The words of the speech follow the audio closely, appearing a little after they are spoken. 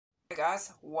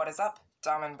guys, what is up?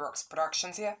 Diamond Brooks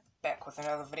Productions here, back with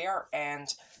another video,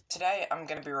 and today I'm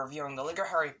going to be reviewing the LEGO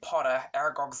Harry Potter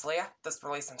Aragog's Lair. This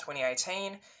released in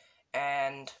 2018,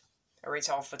 and it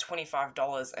retailed for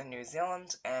 $25 in New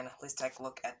Zealand, and let's take a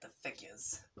look at the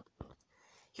figures.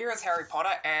 Here is Harry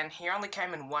Potter, and he only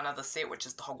came in one other set, which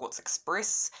is the Hogwarts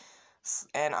Express,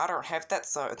 and I don't have that,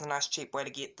 so it's a nice cheap way to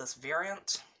get this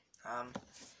variant.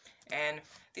 And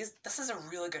this is a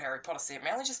really good Harry Potter set,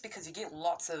 mainly just because you get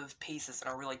lots of pieces in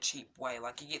a really cheap way.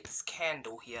 Like, you get this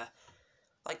candle here.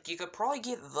 Like, you could probably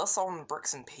get this on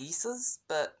bricks and pieces,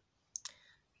 but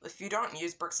if you don't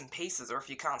use bricks and pieces, or if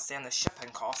you can't stand the shipping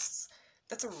costs,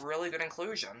 that's a really good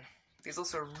inclusion. There's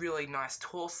also a really nice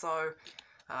torso,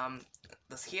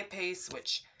 this hairpiece,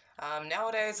 which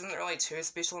nowadays isn't really too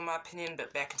special in my opinion,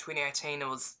 but back in 2018 it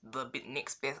was the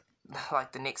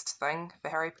next thing for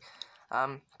Harry.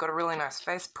 Got a really nice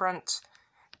face print,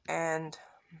 and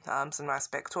some nice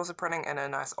back torso printing, and a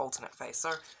nice alternate face.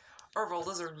 So, overall,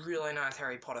 this is a really nice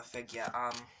Harry Potter figure.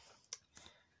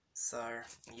 So,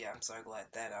 yeah, I'm so glad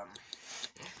that,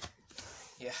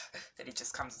 that he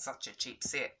just comes in such a cheap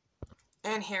set.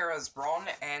 And here is Ron,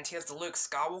 and here's the Luke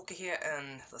Skywalker here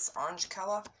in this orange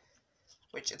colour,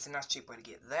 which it's a nice cheap way to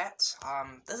get that.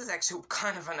 This is actually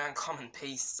kind of an uncommon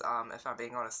piece, if I'm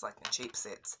being honest, like in cheap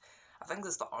sets. I think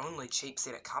this is the only cheap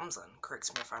set it comes in,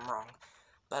 correct me if I'm wrong.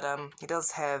 But he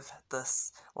does have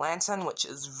this lantern, which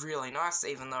is really nice,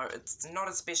 even though it's not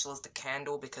as special as the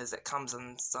candle, because it comes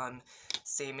in some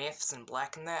CMFs in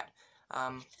black and that.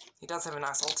 He does have a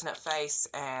nice alternate face,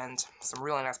 and some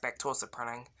really nice back torso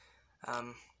printing.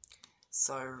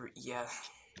 So, yeah,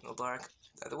 although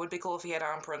it would be cool if he had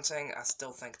arm printing, I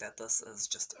still think that this is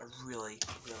just a really,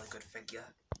 really good figure.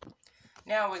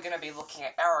 Now we're going to be looking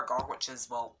at Aragog, which is,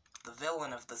 well, the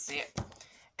villain of the set,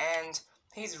 and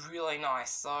he's really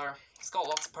nice. So he's got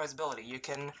lots of posability. You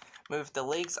can move the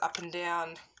legs up and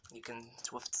down, you can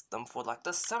twist them forward like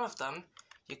this. Some of them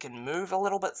you can move a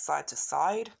little bit side to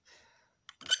side,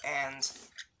 and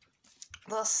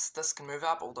this can move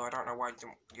up, although I don't know why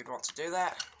you'd want to do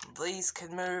that. These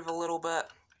can move a little bit,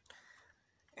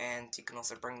 and you can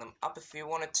also bring them up if you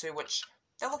wanted to, which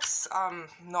it looks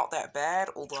not that bad,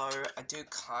 although I do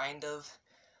kind of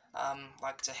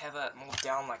like to have it more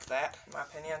down like that, in my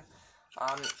opinion.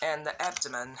 And the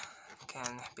abdomen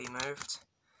can be moved.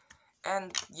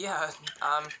 And yeah,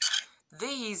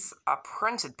 these are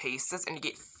printed pieces, and you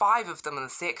get 5 of them in the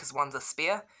set because one's a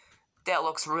spare. That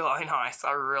looks really nice.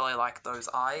 I really like those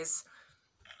eyes.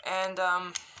 And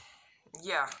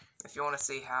yeah, if you want to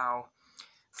see how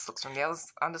this looks from the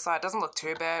underside, it doesn't look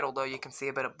too bad, although you can see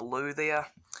a bit of blue there.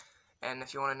 And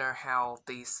if you want to know how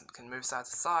these can move side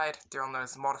to side, they're on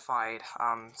those modified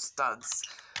studs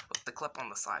with the clip on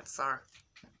the side. So,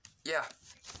 yeah.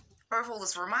 Overall,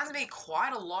 this reminds me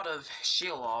quite a lot of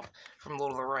Shelob from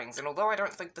Lord of the Rings. And although I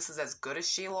don't think this is as good as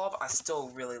Shelob, I still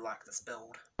really like this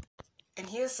build. And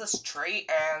here's this tree,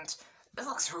 and it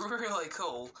looks really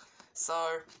cool.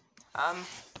 So,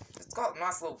 it's got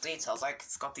nice little details. Like,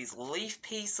 it's got these leaf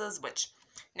pieces, which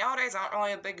nowadays aren't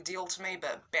really a big deal to me,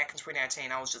 but back in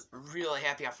 2018 I was just really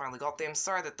happy I finally got them.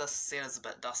 Sorry that this set is a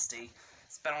bit dusty.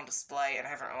 It's been on display and I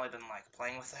haven't really been like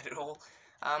playing with it at all.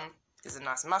 There's a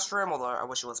nice mushroom, although I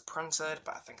wish it was printed,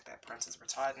 but I think that print is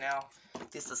retired now.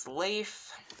 There's this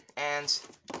leaf, and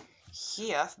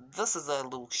here, this is a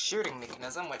little shooting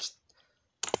mechanism, which,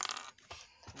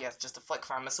 yeah, it's just a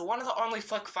flick-fire missile. One of the only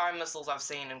flick-fire missiles I've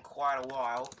seen in quite a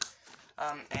while.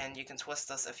 And you can twist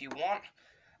this if you want.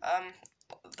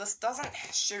 This doesn't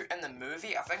shoot in the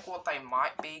movie. I think what they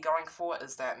might be going for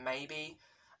is that maybe,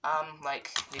 like,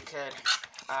 you could,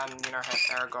 you know, have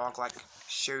Aragog, like,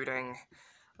 shooting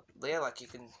there, like, you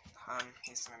can,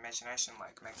 use some imagination,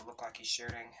 like, make it look like he's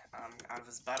shooting, out of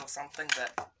his butt or something,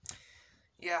 but,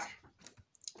 yeah.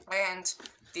 And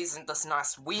there's this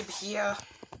nice web here,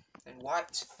 in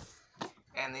white,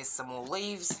 and there's some more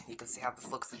leaves. You can see how this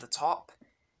looks at the top.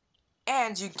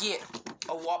 And you get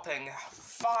a whopping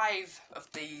 5 of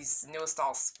these newer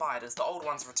style spiders. The old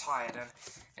ones retired, and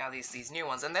now there's these new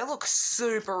ones, and they look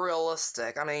super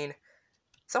realistic. I mean,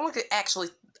 someone could actually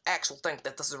think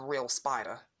that this is a real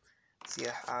spider. So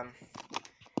yeah,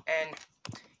 and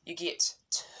you get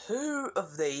 2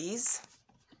 of these,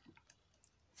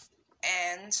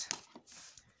 and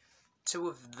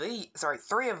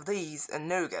 3 of these in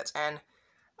nougat, and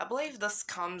I believe this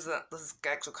is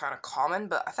actually kind of common,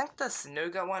 but I think this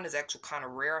nougat one is actually kind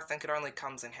of rare. I think it only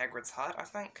comes in Hagrid's hut, I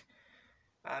think.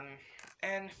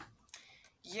 And,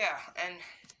 yeah, and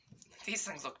these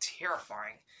things look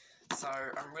terrifying. So,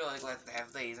 I'm really glad that they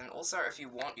have these. And also, if you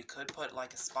want, you could put,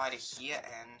 like, a spider here,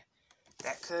 and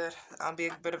that could be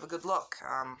a bit of a good look.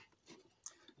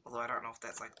 Although I don't know if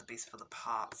that's like the best for the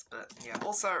parts, but yeah.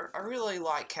 Also, I really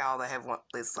like how they have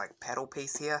this like paddle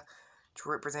piece here to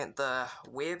represent the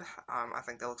web. I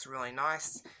think that looks really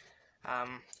nice.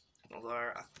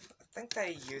 Although I think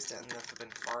they used it in the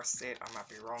Forbidden Forest set, I might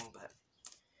be wrong, but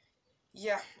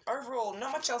yeah, overall,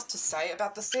 not much else to say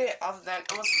about the set other than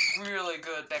it was really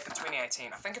good back in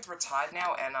 2018. I think it's retired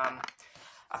now, and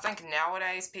I think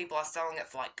nowadays people are selling it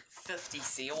for like 50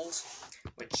 sealed,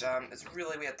 which is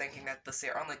really weird thinking that the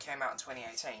set only came out in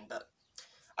 2018, but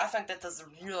I think that this is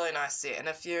a really nice set, and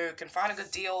if you can find a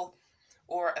good deal,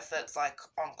 or if it's like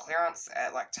on clearance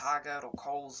at like Target or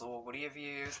Kohl's or whatever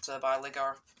you use to buy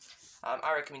Lego,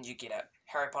 I recommend you get it,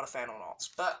 Harry Potter fan or not.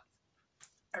 But,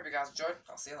 hope you guys enjoyed,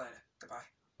 I'll see you later, goodbye.